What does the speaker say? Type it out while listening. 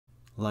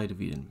Light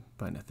of Eden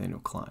by Nathaniel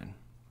Klein.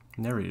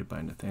 Narrated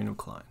by Nathaniel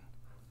Klein.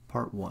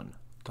 Part 1.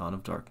 Dawn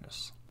of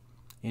Darkness.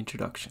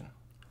 Introduction.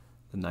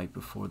 The night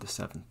before the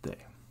seventh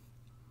day.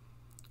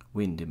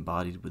 Wind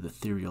embodied with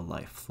ethereal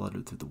life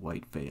fluttered through the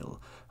white veil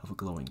of a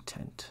glowing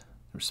tent.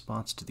 In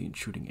response to the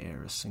intruding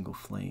air, a single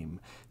flame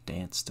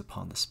danced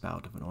upon the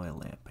spout of an oil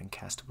lamp and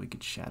cast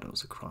wicked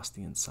shadows across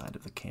the inside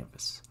of the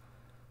canvas.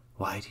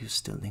 "Why do you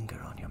still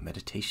linger on your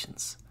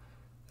meditations?"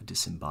 A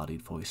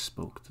disembodied voice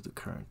spoke through the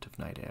current of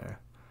night air.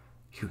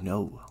 "You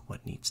know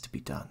what needs to be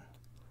done."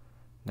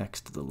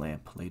 Next to the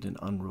lamp laid an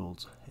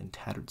unrolled and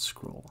tattered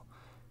scroll.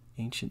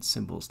 Ancient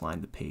symbols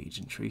lined the page,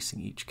 and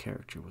tracing each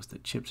character was the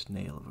chipped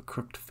nail of a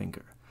crooked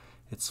finger.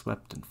 It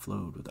swept and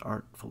flowed with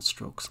artful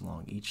strokes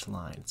along each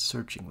line,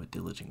 searching with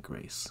diligent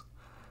grace.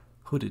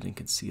 Hooded and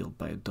concealed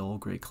by a dull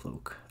gray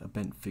cloak, a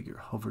bent figure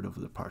hovered over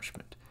the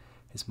parchment,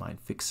 his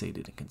mind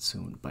fixated and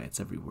consumed by its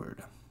every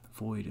word.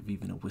 Void of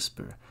even a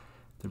whisper,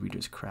 the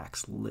reader's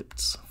cracked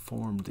lips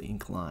formed the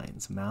ink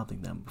lines,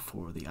 mouthing them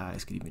before the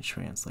eyes could even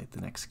translate the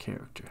next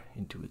character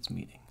into its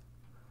meaning.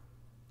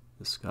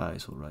 "The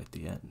skies will write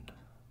the end.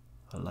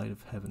 A light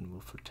of heaven will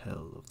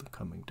foretell of the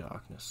coming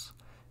darkness,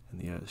 and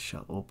the earth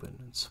shall open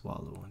and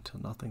swallow until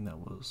nothing that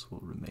was will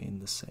remain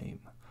the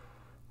same.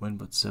 When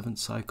but 7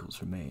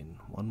 cycles remain,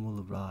 one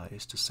will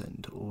arise to set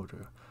into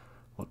order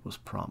what was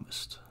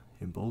promised.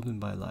 Emboldened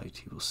by light,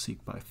 he will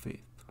seek by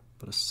faith,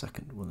 but a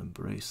second will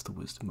embrace the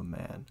wisdom of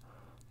man.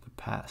 The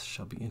past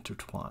shall be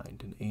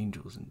intertwined, and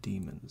angels and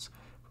demons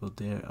will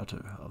dare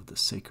utter of the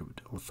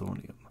sacred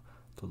orthonium,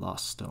 the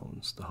lost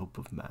stones, the hope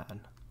of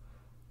man,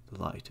 the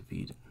light of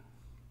Eden."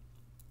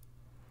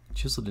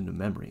 Chiseled into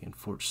memory and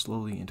forged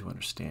slowly into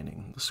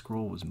understanding, the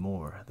scroll was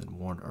more than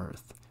worn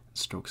earth and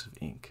strokes of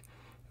ink.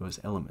 It was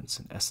elements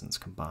and essence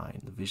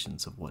combined, the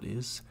visions of what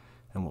is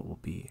and what will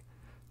be.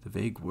 The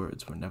vague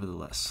words were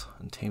nevertheless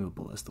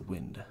untamable as the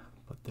wind,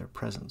 but their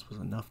presence was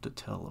enough to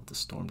tell of the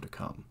storm to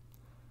come.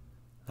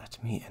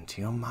 "Let me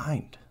into your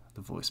mind,"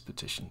 the voice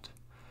petitioned.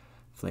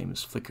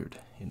 Flames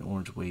flickered in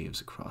orange waves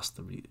across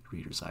the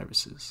reader's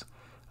irises,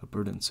 a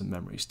burdensome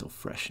memory still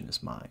fresh in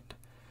his mind.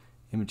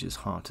 Images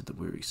haunted the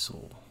weary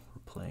soul,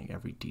 replaying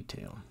every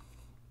detail.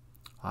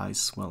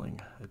 Eyes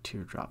swelling, a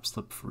teardrop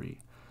slipped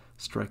free.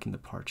 Striking the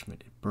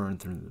parchment, it burned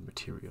through the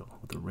material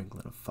with a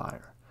ringlet of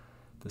fire.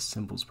 The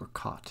symbols were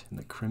caught in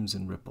the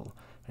crimson ripple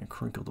and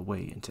crinkled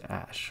away into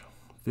ash.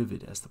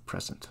 Vivid as the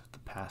present, the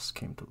past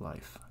came to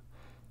life.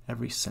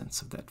 Every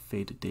sense of that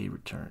fated day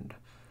returned.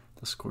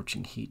 The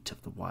scorching heat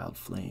of the wild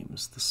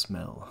flames, the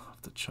smell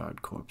of the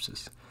charred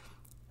corpses,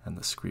 and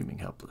the screaming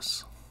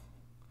helpless.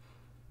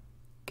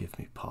 "Give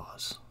me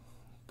pause."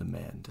 The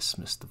man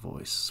dismissed the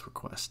voice's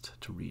request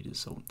to read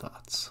his own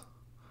thoughts.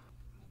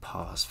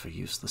 Pause for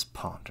useless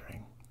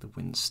pondering. The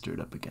wind stirred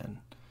up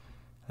again,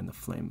 and the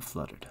flame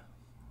fluttered.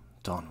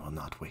 Dawn will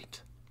not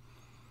wait.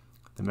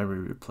 The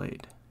memory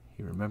replayed.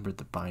 He remembered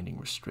the binding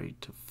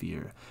restraint of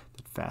fear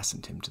that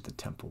fastened him to the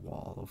temple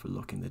wall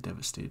overlooking the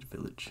devastated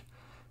village.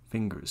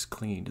 Fingers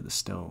clinging to the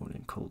stone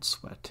in cold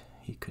sweat.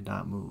 He could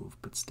not move,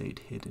 but stayed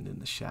hidden in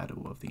the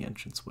shadow of the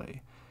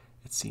entranceway.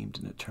 It seemed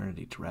an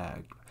eternity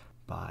dragged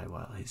by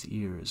while his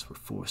ears were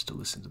forced to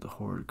listen to the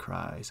horrid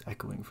cries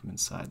echoing from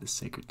inside the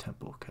sacred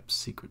temple kept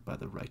secret by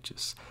the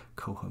righteous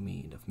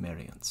Kohanim of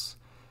Marians,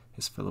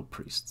 his fellow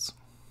priests.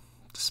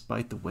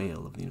 Despite the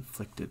wail of the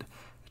inflicted,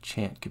 a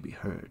chant could be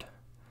heard.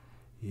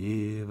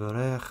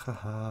 Yivarecha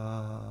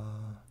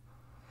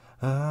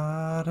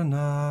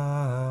Adonai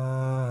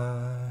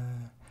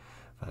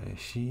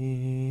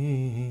Vayashim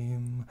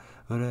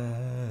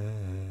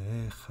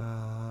Recha.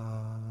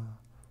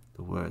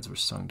 The words were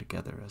sung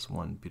together as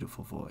one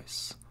beautiful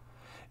voice.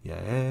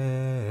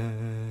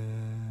 Yair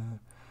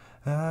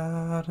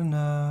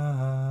Adonai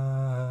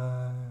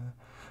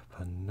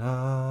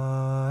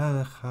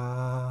Pana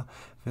Elecha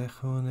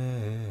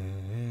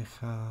Vechonecha.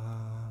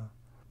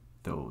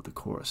 Though the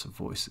chorus of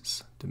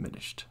voices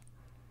diminished.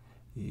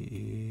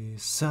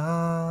 Yisa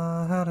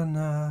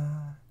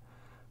Adonai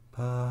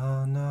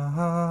Pana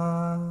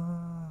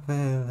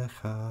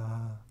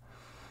Velecha.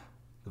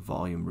 The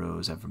volume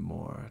rose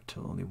evermore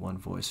till only one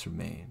voice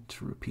remained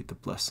to repeat the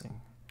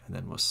blessing, and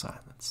then was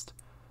silenced.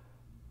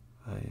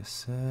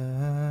 Vayasem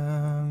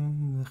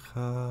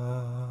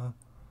Lecha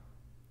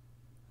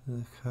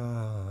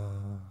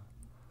Lecha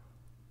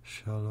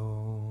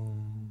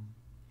Shalom.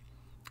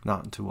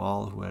 Not until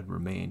all who had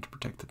remained to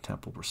protect the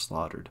temple were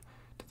slaughtered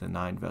did the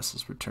 9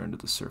 vessels return to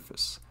the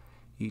surface.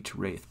 Each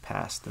wraith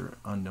passed their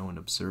unknown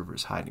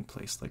observer's hiding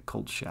place like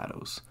cold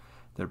shadows,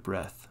 their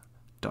breath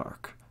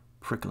dark,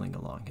 prickling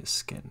along his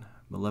skin.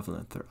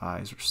 Malevolent, their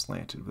eyes were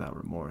slanted without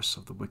remorse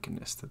of the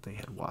wickedness that they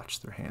had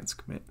watched their hands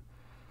commit.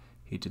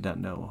 He did not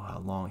know how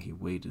long he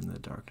waited in the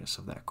darkness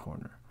of that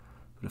corner,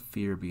 but a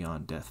fear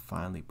beyond death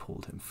finally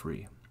pulled him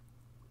free.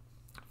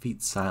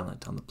 Feet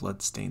silent on the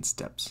blood-stained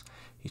steps,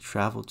 he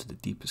traveled to the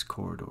deepest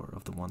corridor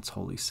of the once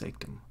holy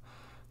sanctum.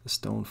 The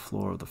stone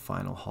floor of the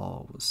final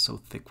hall was so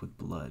thick with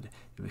blood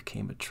it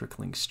became a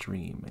trickling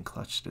stream and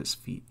clutched at his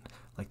feet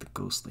like the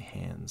ghostly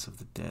hands of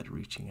the dead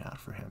reaching out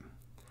for him.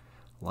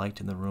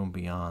 Light in the room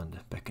beyond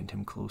beckoned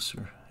him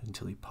closer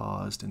until he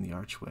paused in the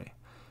archway.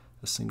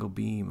 A single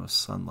beam of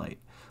sunlight,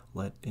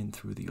 let in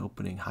through the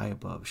opening high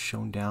above,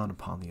 shone down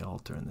upon the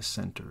altar in the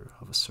center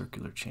of a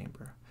circular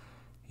chamber.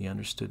 He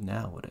understood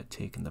now what had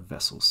taken the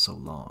vessels so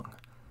long.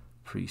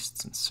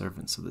 Priests and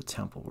servants of the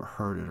temple were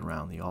herded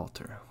around the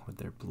altar, with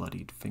their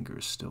bloodied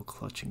fingers still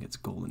clutching its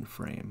golden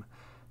frame.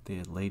 They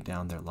had laid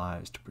down their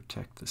lives to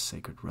protect the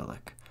sacred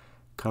relic,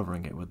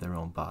 covering it with their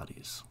own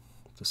bodies.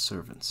 The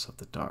servants of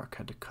the dark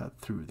had to cut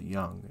through the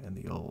young and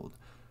the old,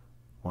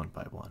 one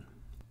by one.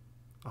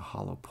 A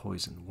hollow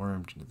poison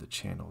wormed into the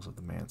channels of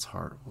the man's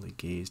heart while he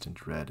gazed in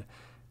dread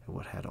at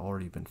what had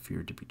already been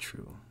feared to be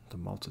true. The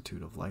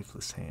multitude of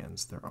lifeless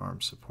hands, their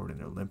arms supporting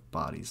their limp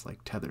bodies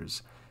like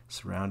tethers,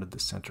 surrounded the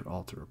center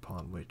altar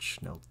upon which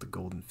knelt the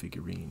golden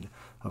figurine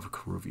of a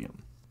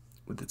Cheruvium,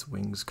 with its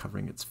wings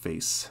covering its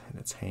face and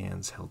its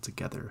hands held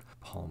together,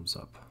 palms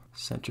up.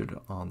 Centered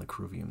on the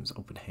Cheruvium's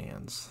open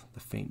hands, the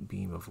faint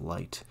beam of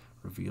light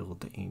revealed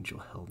the angel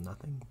held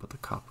nothing but the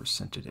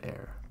copper-scented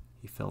air.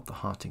 He felt the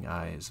haunting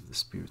eyes of the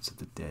spirits of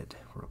the dead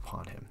were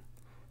upon him,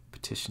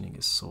 petitioning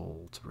his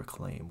soul to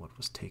reclaim what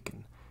was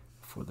taken,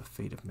 for the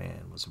fate of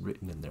man was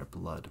written in their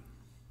blood.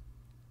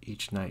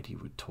 Each night he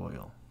would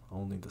toil,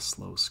 only the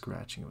slow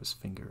scratching of his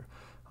finger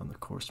on the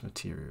coarse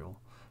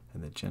material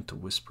and the gentle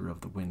whisper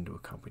of the wind to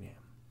accompany him.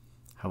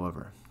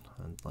 However,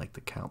 unlike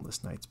the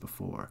countless nights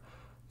before,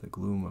 the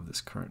gloom of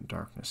this current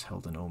darkness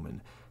held an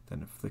omen that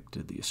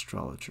inflicted the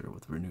astrologer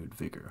with renewed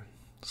vigor.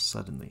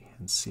 Suddenly,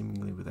 and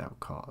seemingly without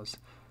cause,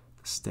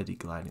 the steady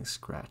gliding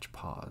scratch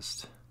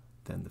paused.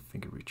 Then the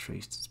finger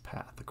retraced its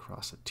path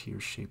across a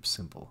tear-shaped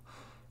symbol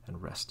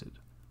and rested,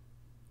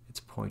 its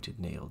pointed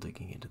nail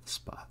digging into the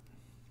spot.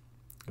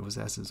 It was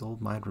as his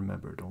old mind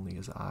remembered, only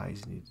his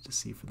eyes needed to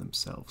see for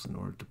themselves in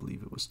order to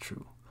believe it was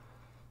true.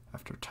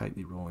 After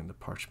tightly rolling the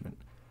parchment,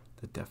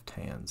 the deft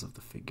hands of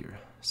the figure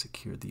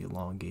secured the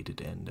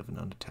elongated end of an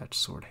unattached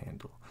sword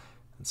handle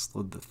and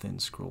slid the thin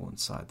scroll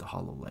inside the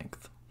hollow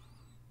length.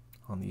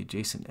 On the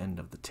adjacent end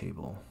of the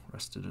table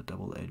rested a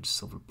double-edged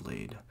silver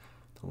blade,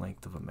 the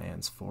length of a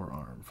man's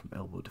forearm from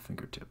elbow to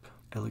fingertip.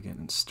 Elegant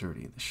and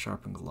sturdy, the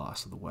sharpened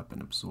gloss of the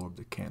weapon absorbed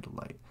the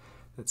candlelight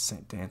that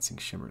sent dancing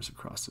shimmers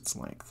across its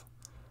length.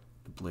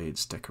 The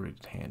blade's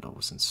decorated handle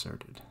was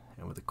inserted,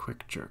 and with a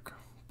quick jerk,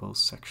 both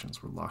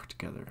sections were locked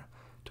together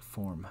to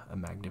form a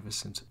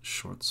magnificent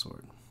short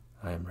sword.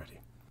 I am ready.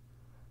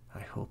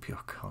 I hope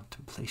your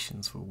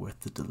contemplations were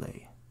worth the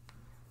delay.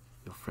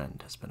 Your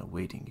friend has been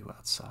awaiting you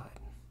outside.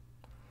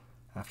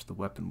 After the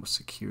weapon was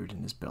secured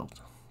in his belt,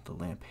 the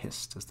lamp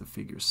hissed as the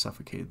figure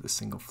suffocated the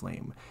single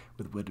flame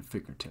with wetted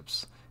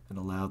fingertips and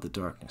allowed the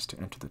darkness to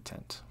enter the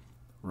tent.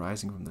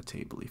 Rising from the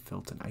table, he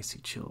felt an icy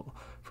chill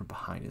from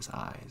behind his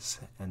eyes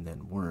and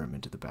then worm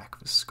into the back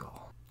of his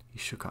skull. He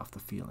shook off the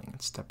feeling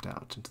and stepped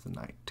out into the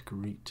night to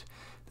greet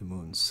the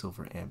moon's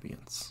silver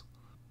ambience.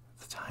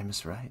 The time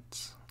is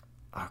right,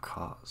 our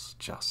cause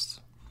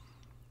just.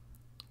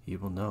 You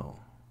will know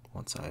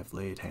once I have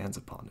laid hands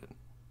upon it,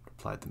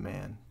 replied the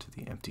man to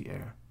the empty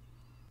air.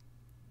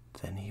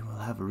 Then he will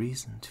have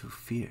reason to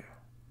fear,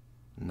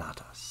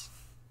 not us.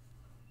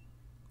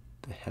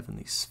 The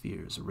heavenly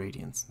sphere's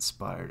radiance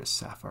inspired a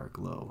sapphire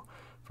glow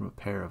from a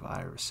pair of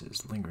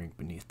irises lingering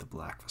beneath the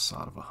black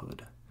facade of a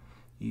hood.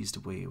 Eased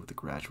away with a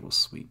gradual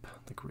sweep,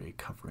 the gray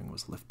covering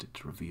was lifted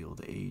to reveal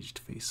the aged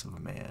face of a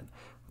man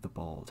with a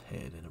bald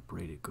head and a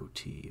braided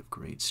goatee of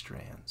grayed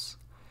strands.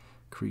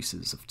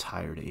 Creases of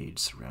tired age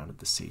surrounded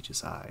the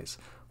sage's eyes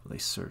while they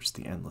searched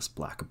the endless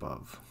black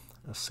above.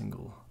 A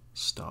single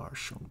star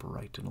shone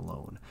bright and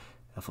alone,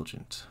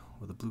 effulgent,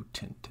 with a blue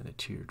tint and a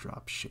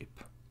teardrop shape.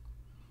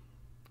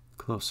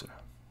 Closer,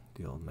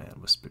 the old man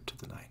whispered to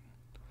the night.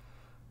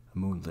 A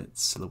moonlit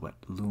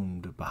silhouette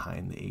loomed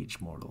behind the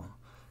aged mortal,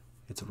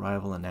 its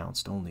arrival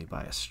announced only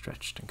by a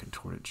stretched and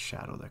contorted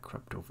shadow that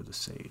crept over the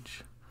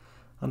sage.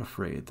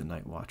 Unafraid, the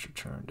night watcher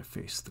turned to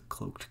face the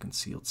cloaked,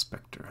 concealed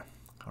specter.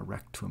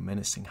 Erect to a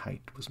menacing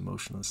height was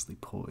motionlessly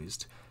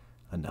poised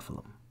a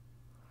Nephilim.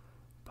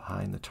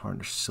 Behind the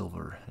tarnished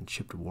silver and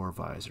chipped war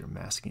visor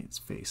masking its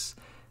face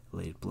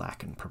laid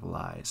black and purple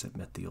eyes that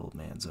met the old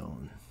man's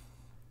own.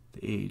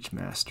 The aged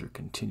master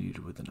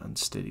continued with an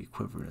unsteady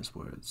quiver in his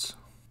words.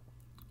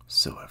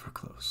 So ever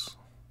close.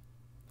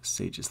 The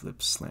sage's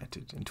lips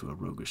slanted into a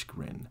roguish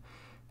grin,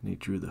 and he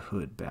drew the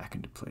hood back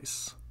into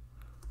place.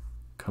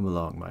 Come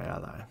along, my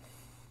ally.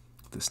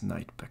 This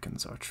night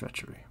beckons our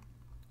treachery.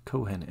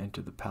 Cohen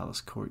entered the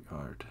palace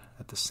courtyard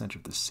at the center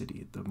of the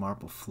city, the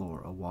marble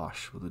floor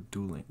awash with a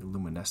dueling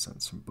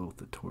luminescence from both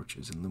the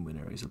torches and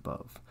luminaries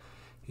above.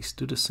 He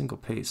stood a single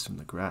pace from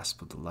the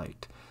grasp of the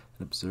light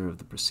and observed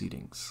the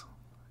proceedings.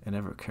 An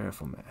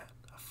ever-careful man,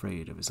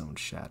 afraid of his own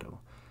shadow,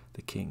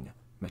 the king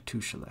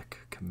Methuselah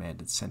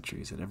commanded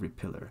sentries at every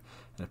pillar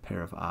and a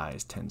pair of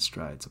eyes 10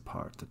 strides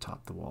apart to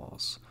top the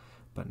walls.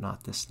 But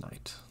not this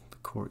night. The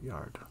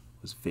courtyard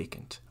was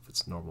vacant of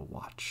its normal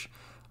watch.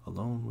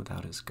 Alone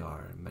without his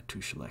guard,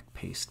 Methuselah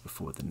paced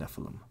before the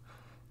Nephilim.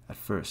 At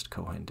first,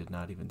 Cohen did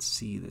not even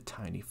see the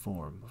tiny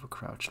form of a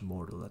crouched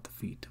mortal at the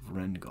feet of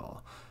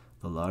Rengal,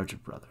 the larger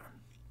brother.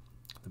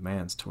 The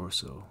man's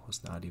torso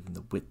was not even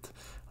the width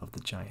of the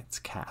giant's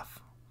calf.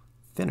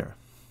 Thinner,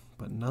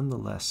 but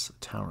nonetheless a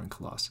towering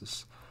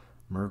colossus,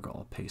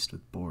 Murghal paced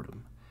with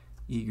boredom,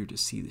 eager to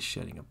see the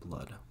shedding of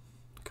blood.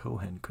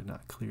 Cohen could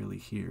not clearly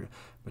hear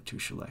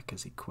Matushilek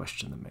as he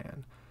questioned the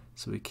man,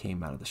 so he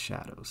came out of the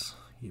shadows.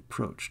 He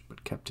approached,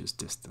 but kept his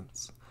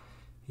distance.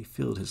 He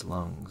filled his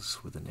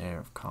lungs with an air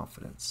of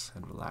confidence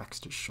and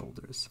relaxed his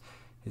shoulders,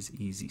 his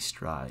easy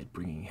stride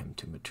bringing him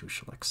to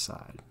Matushilek's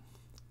side.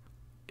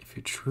 "If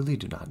you truly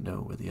do not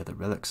know where the other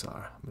relics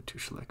are,"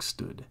 Matushilek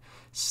stood,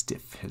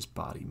 stiff, his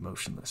body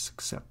motionless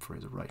except for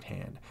his right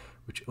hand,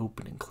 which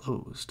opened and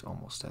closed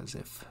almost as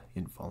if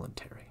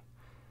involuntary.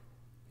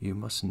 "You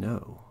must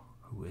know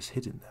who has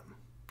hidden them."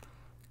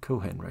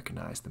 Cohen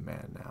recognized the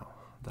man now,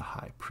 the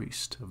high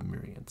priest of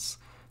Miriance,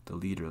 the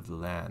leader of the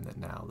land that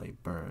now lay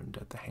burned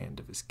at the hand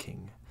of his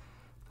king.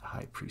 The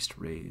high priest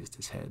raised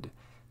his head.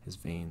 His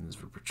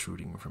veins were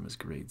protruding from his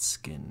grayed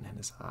skin, and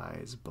his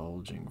eyes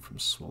bulging from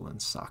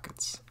swollen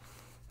sockets.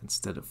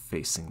 Instead of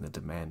facing the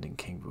demanding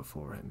king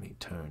before him, he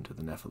turned to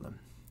the Nephilim.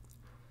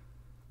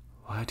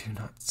 "Why do you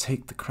not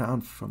take the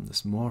crown from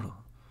this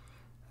mortal,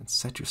 and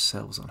set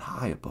yourselves on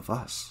high above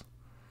us?"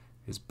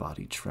 His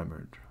body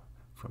tremored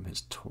from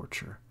his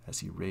torture as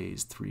he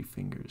raised 3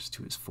 fingers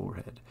to his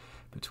forehead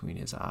between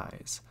his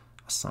eyes,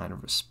 a sign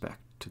of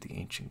respect to the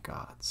ancient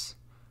gods.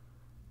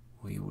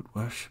 "We would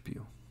worship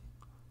you,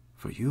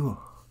 for you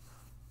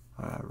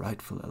are our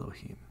rightful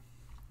Elohim."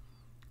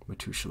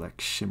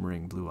 Matushilek's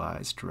shimmering blue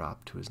eyes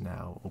dropped to his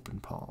now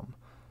open palm.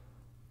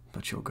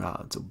 "But your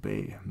gods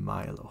obey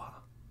my Eloha."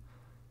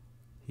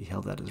 He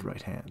held out his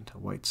right hand. A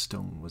white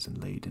stone was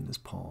inlaid in his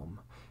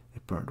palm.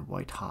 It burned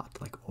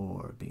white-hot like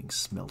ore being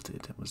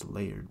smelted and was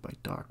layered by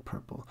dark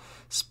purple,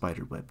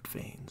 spider-webbed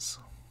veins.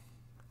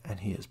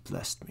 "And he has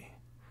blessed me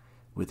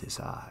with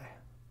his eye."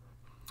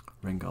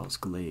 Rengal's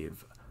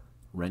glaive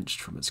wrenched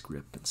from his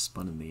grip and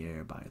spun in the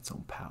air by its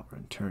own power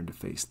and turned to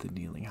face the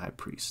kneeling high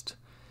priest.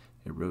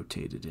 It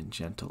rotated in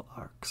gentle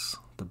arcs,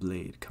 the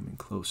blade coming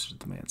closer to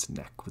the man's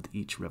neck with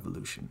each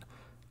revolution,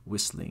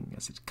 whistling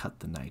as it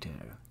cut the night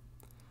air.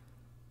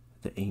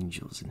 The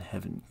angels in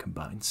heaven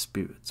combine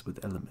spirits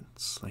with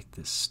elements like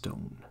this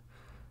stone.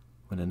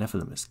 When a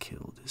Nephilim is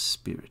killed, his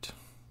spirit,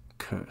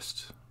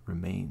 cursed,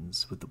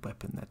 remains with the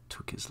weapon that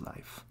took his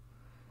life.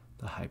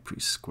 The high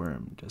priest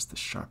squirmed as the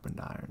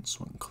sharpened iron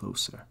swung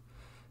closer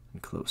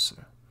and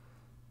closer.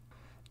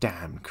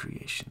 Damned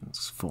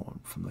creations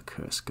formed from the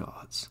cursed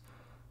gods.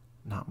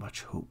 Not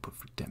much hope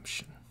of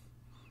redemption.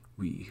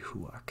 We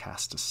who are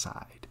cast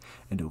aside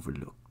and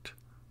overlooked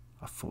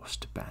are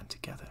forced to band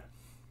together.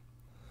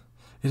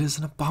 "It is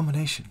an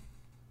abomination,"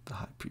 the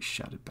high priest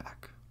shouted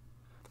back.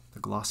 The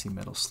glossy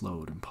metal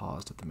slowed and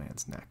paused at the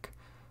man's neck.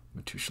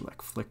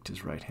 Matushilek flicked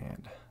his right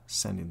hand,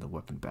 sending the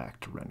weapon back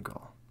to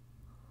Rengal.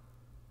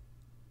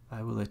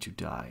 "I will let you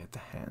die at the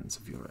hands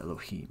of your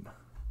Elohim."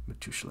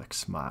 Matushilek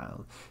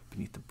smiled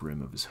beneath the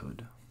brim of his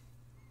hood.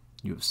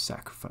 "You have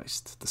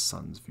sacrificed the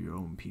sons of your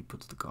own people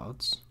to the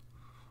gods.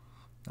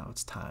 Now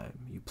it's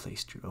time you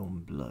placed your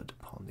own blood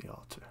upon the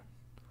altar."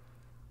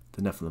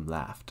 The Nephilim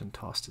laughed and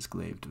tossed his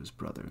glaive to his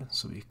brother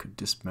so he could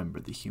dismember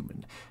the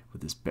human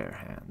with his bare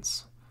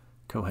hands.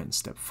 Cohen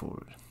stepped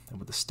forward and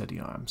with a steady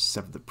arm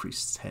severed the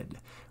priest's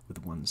head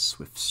with one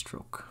swift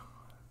stroke.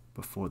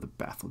 Before the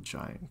baffled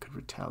giant could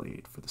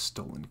retaliate for the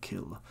stolen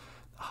kill,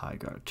 the High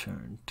Guard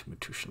turned to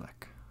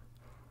Matushilek.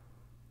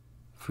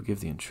 "Forgive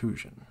the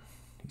intrusion,"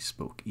 he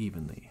spoke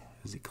evenly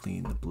as he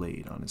cleaned the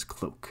blade on his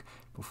cloak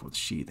before the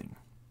sheathing.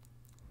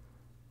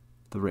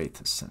 "The Wraith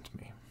has sent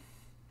me."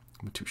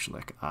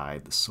 Matushilek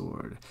eyed the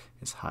sword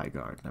his High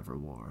Guard never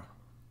wore.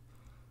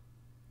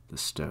 "The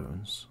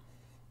stones?"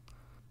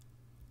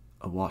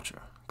 "A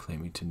watcher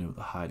claiming to know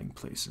the hiding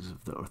places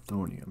of the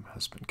Orthonium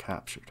has been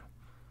captured.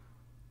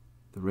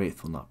 The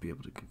Wraith will not be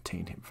able to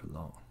contain him for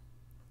long."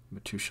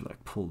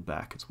 Matushilek pulled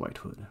back his white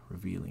hood,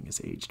 revealing his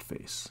aged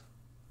face.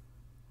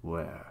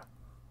 "Where?"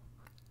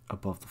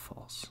 "Above the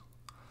falls."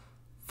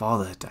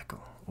 "Father Hideko,"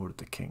 ordered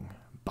the king,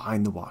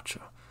 "bind the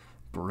watcher.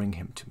 Bring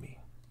him to me."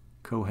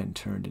 Cohen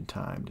turned in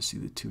time to see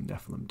the 2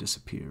 Nephilim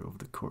disappear over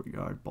the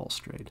courtyard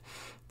balustrade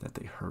that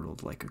they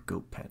hurled like a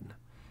goat pen.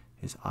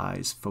 His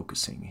eyes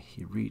focusing,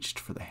 he reached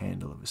for the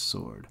handle of his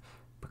sword,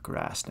 but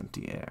grasped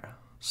empty air.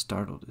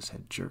 Startled, his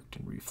head jerked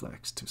in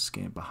reflex to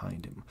scan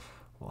behind him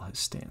while his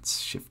stance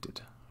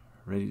shifted,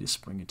 ready to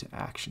spring into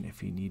action if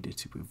he needed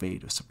to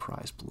evade a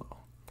surprise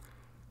blow.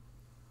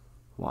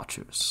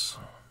 "Watchers.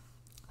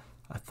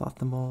 I thought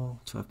them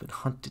all to have been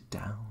hunted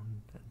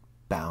down and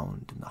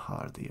bound in the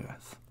heart of the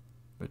earth."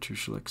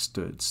 Matushilek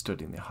stood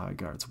studying the High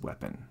Guard's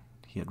weapon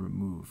he had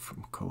removed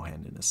from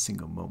Cohen in a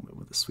single moment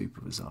with a sweep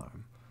of his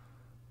arm.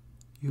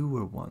 "You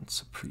were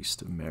once a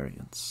priest of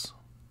Miriance.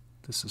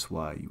 This is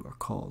why you are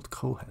called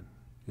Cohen,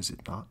 is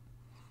it not?"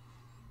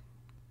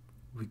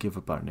 "We give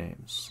up our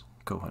names,"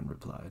 Cohen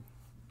replied.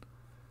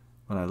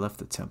 "When I left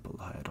the temple,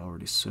 I had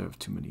already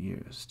served too many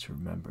years to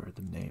remember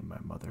the name my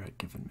mother had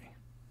given me."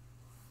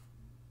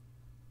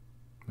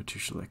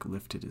 Matushilek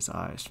lifted his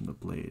eyes from the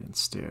blade and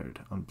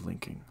stared,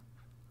 unblinking.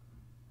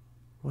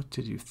 What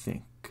did you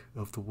think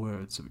of the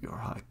words of your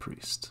high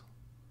priest?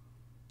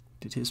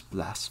 Did his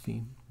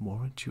blaspheme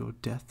warrant your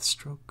death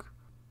stroke?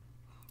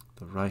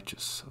 The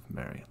righteous of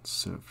Marion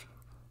served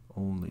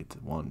only the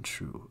one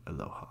true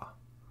Eloha.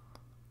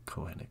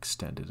 Cohen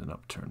extended an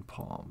upturned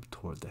palm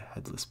toward the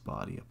headless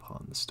body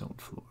upon the stone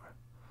floor.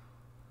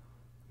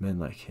 Men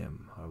like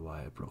him are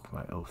why I broke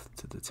my oath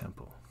to the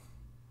temple.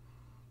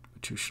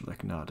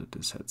 Metushelek nodded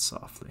his head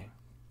softly.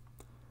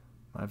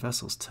 My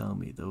vessels tell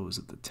me those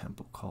of the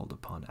temple called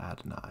upon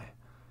Adonai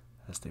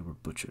as they were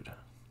butchered.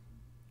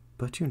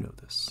 But you know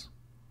this.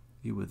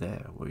 You were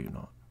there, were you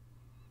not?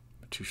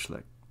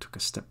 Metushelek took a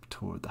step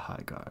toward the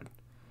high guard.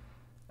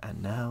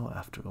 And now,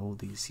 after all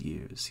these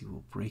years, you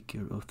will break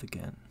your oath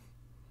again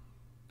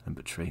and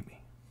betray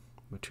me.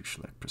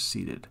 Metushelek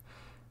proceeded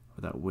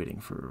without waiting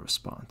for a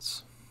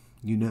response.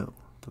 You know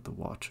that the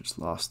Watchers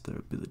lost their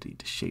ability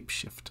to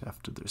shapeshift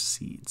after their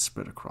seed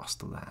spread across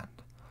the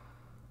land.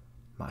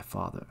 My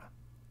father,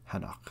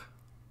 Hanok,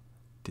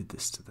 did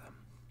this to them.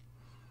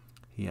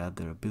 He had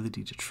their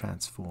ability to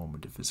transform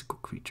into physical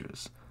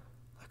creatures,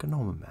 like a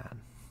normal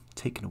man,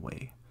 taken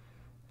away,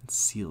 and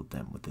sealed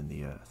them within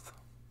the earth.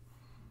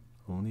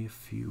 Only a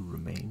few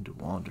remain to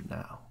wander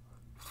now,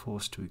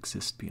 forced to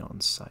exist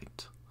beyond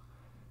sight.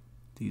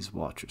 These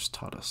Watchers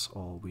taught us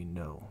all we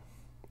know,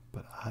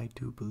 but I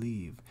do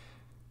believe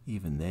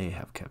even they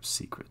have kept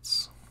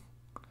secrets.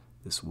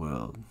 This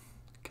world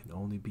can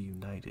only be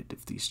united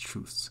if these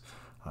truths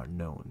are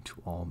known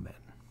to all men.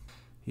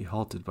 He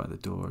halted by the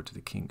door to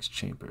the king's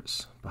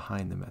chambers,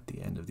 behind them at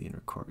the end of the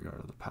inner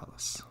courtyard of the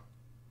palace.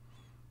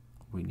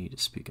 We need to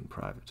speak in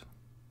private.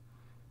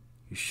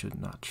 You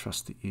should not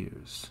trust the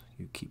ears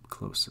you keep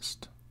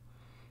closest.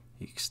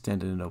 He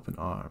extended an open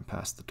arm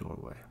past the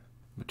doorway.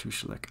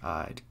 Metushelek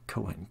eyed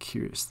Cohen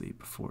curiously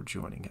before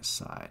joining his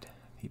side.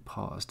 He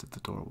paused at the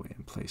doorway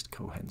and placed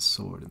Cohen's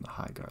sword in the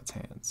high guard's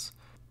hands.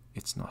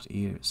 It's not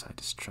ears I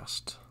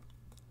distrust,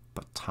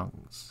 but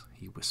tongues,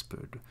 he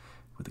whispered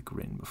with a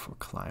grin before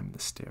climbing the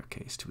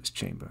staircase to his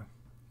chamber.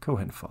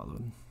 Cohen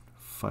followed,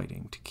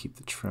 fighting to keep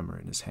the tremor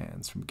in his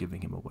hands from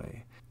giving him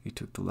away. He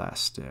took the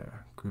last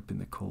stair, gripping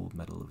the cold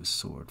metal of his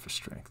sword for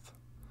strength.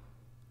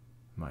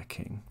 My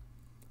king.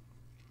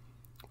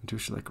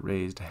 Metushelek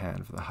raised a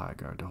hand for the high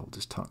guard to hold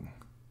his tongue.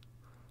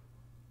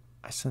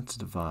 I sense a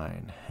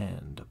divine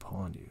hand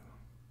upon you.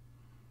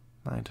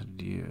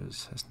 900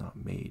 years has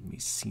not made me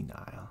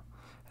senile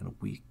and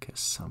weak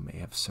as some may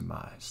have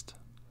surmised.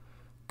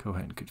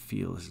 Cohen could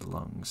feel his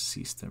lungs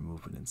cease their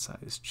movement inside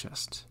his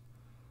chest.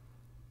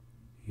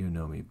 You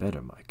know me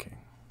better, my king.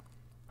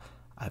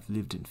 I've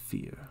lived in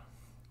fear,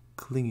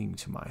 clinging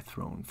to my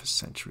throne for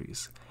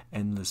centuries,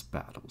 endless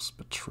battles,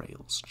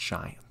 betrayals,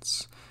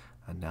 giants,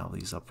 and now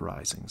these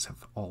uprisings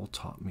have all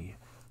taught me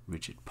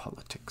rigid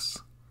politics.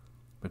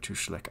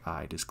 Metushelek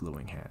eyed his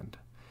glowing hand,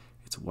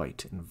 its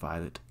white and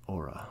violet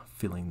aura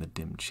filling the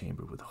dim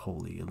chamber with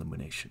holy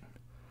illumination.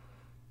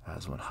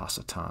 As when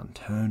Hasatan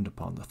turned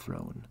upon the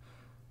throne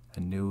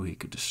and knew he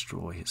could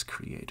destroy his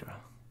creator.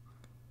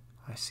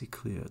 I see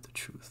clear the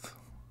truth.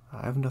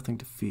 I have nothing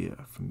to fear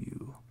from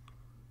you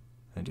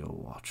and your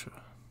watcher.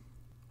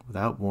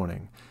 Without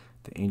warning,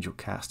 the angel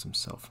cast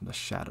himself from the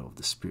shadow of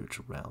the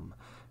spiritual realm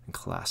and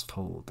clasped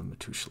hold of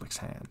Metushelek's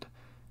hand.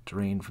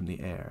 Drained from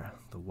the air,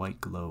 the white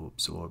glow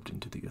absorbed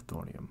into the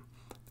Euthonium.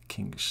 The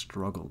king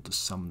struggled to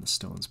summon the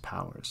stone's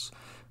powers,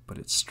 but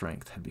its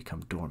strength had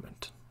become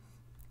dormant.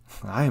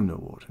 I am no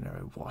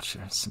ordinary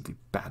watcher, simply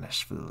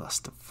banished for the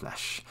lust of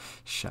flesh,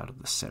 shouted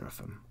the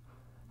seraphim.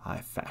 I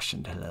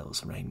fashioned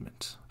Hillel's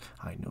raiment.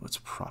 I know its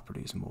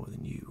properties more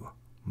than you,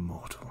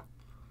 mortal.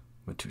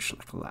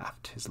 Metushelek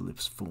laughed. His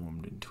lips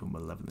formed into a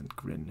malevolent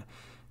grin.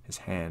 His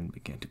hand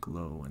began to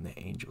glow, and the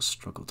angel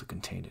struggled to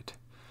contain it.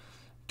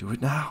 Do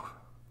it now,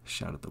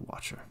 shouted the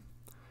watcher.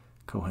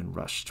 Cohen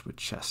rushed to a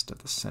chest at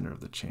the center of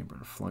the chamber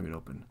and flung it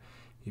open.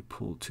 He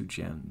pulled 2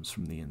 gems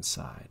from the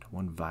inside,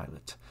 one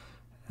violet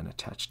and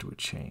attached to a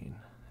chain,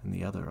 and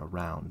the other a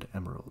round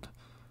emerald.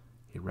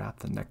 He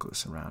wrapped the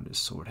necklace around his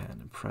sword hand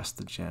and pressed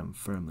the gem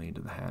firmly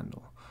into the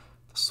handle.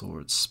 The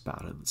sword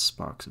spouted with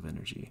sparks of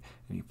energy,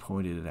 and he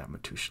pointed it at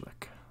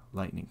Metushelek.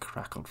 Lightning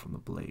crackled from the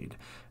blade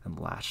and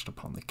lashed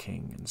upon the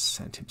king and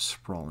sent him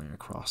sprawling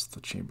across the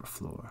chamber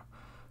floor.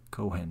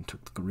 Cohen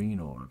took the green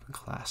orb and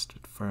clasped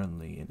it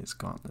firmly in his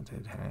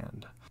gauntleted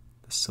hand.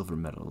 The silver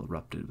metal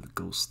erupted with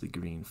ghostly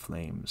green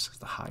flames as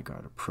the high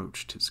guard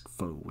approached his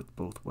foe with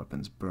both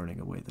weapons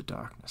burning away the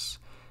darkness.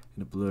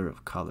 In a blur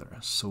of color,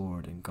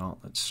 sword and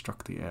gauntlet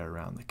struck the air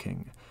around the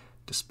king.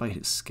 Despite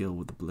his skill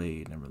with the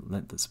blade and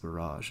relentless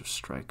barrage of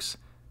strikes,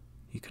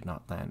 he could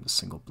not land a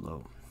single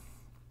blow.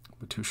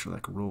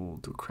 Metushelek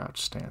rolled to a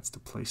crouched stance to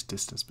place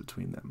distance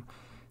between them,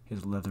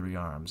 his leathery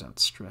arms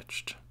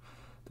outstretched.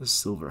 The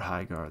silver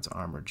high guard's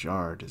armor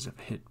jarred as if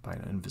hit by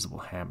an invisible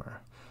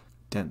hammer.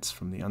 Dents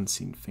from the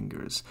unseen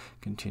fingers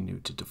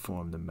continued to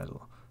deform the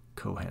metal,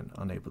 Cohen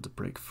unable to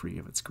break free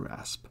of its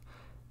grasp.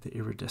 The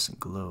iridescent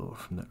glow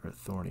from the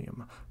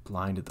Euthonium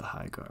blinded the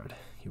high guard.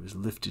 He was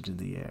lifted in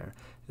the air,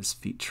 his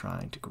feet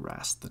trying to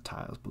grasp the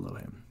tiles below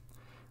him.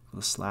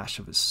 With a slash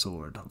of his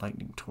sword,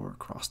 lightning tore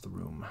across the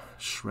room,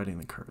 shredding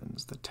the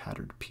curtains, the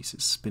tattered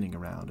pieces spinning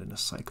around in a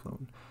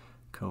cyclone.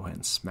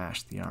 Cohen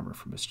smashed the armor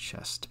from his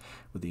chest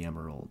with the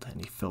emerald, and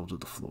he fell to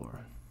the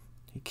floor.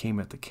 He came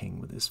at the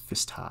king with his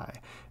fist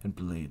high and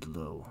blade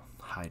low,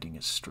 hiding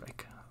his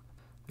strike.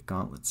 The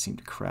gauntlet seemed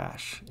to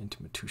crash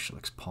into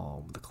Metushelek's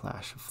palm with a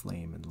clash of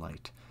flame and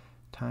light.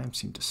 Time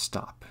seemed to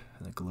stop,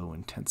 and the glow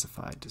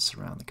intensified to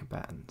surround the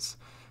combatants.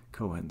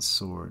 Cohen's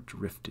sword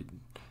drifted,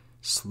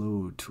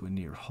 slowed to a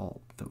near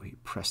halt, though he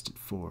pressed it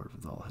forward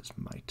with all his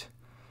might.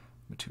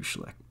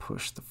 Metushelek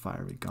pushed the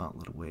fiery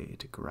gauntlet away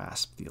to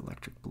grasp the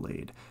electric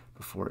blade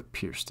before it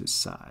pierced his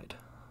side.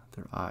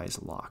 Their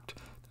eyes locked,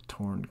 the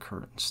torn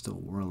curtains still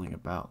whirling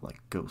about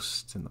like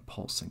ghosts in the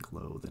pulsing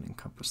glow that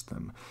encompassed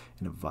them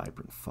in a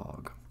vibrant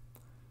fog.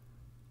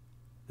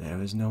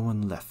 "There is no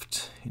one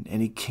left in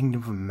any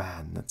kingdom of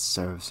man that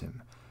serves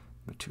him,"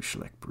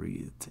 Metushelek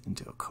breathed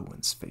into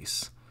Cohen's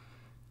face.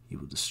 "He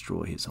will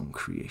destroy his own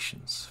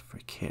creations, for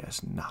he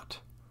cares not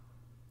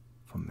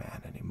for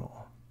man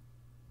anymore."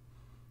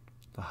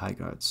 The High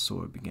Guard's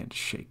sword began to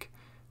shake,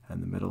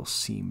 and the metal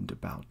seemed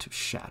about to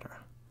shatter.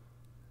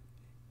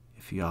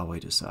 "If Yahweh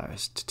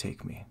desires to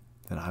take me,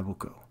 then I will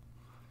go."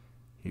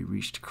 He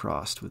reached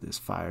across with his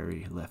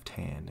fiery left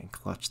hand and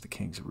clutched the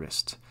king's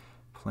wrist.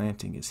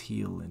 Planting his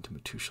heel into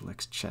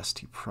Metushelek's chest,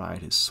 he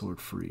pried his sword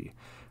free.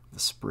 With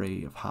a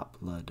spray of hot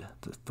blood,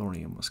 the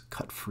thorium was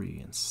cut free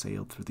and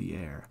sailed through the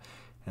air,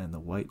 and the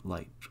white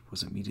light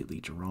was immediately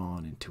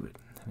drawn into it,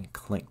 and it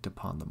clanked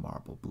upon the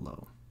marble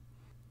below.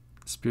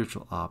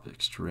 Spiritual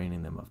objects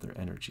draining them of their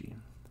energy,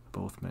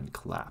 both men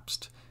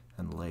collapsed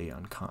and lay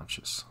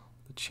unconscious,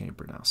 the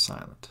chamber now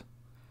silent.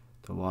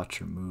 The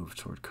watcher moved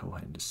toward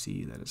Cohen to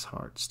see that his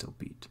heart still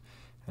beat,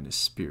 and his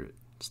spirit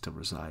still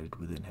resided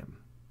within him.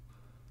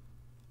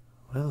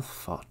 "Well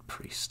fought,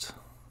 priest."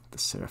 The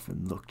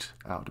seraphim looked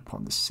out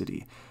upon the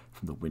city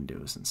from the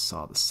windows and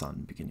saw the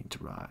sun beginning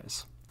to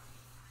rise.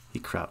 He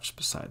crouched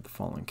beside the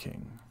fallen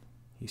king.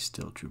 He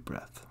still drew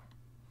breath.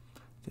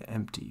 The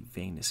empty,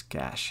 veinous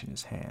gash in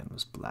his hand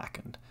was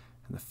blackened,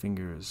 and the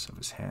fingers of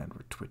his hand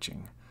were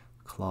twitching,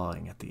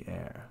 clawing at the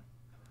air.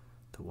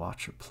 The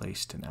watcher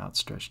placed an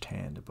outstretched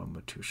hand above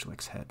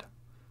Metushelek's head.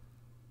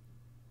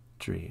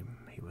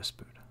 "Dream," he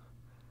whispered.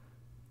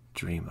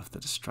 "Dream of the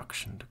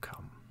destruction to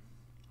come."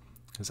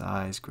 His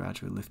eyes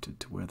gradually lifted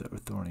to where the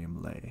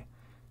orthorium lay.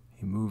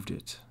 He moved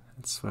it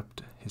and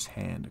swept his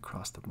hand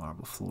across the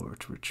marble floor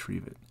to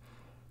retrieve it,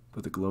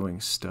 but the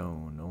glowing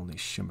stone only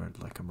shimmered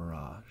like a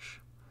mirage.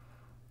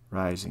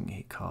 Rising,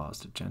 he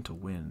caused a gentle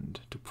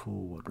wind to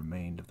pull what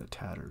remained of the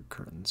tattered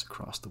curtains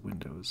across the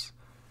windows.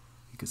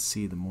 He could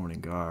see the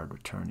morning guard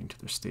returning to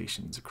their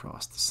stations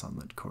across the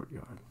sunlit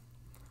courtyard.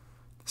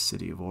 The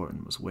city of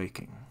Orton was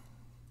waking.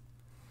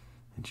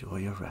 "Enjoy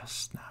your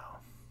rest now,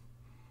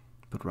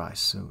 but rise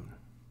soon.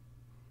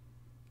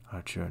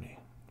 Our journey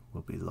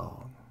will be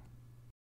long."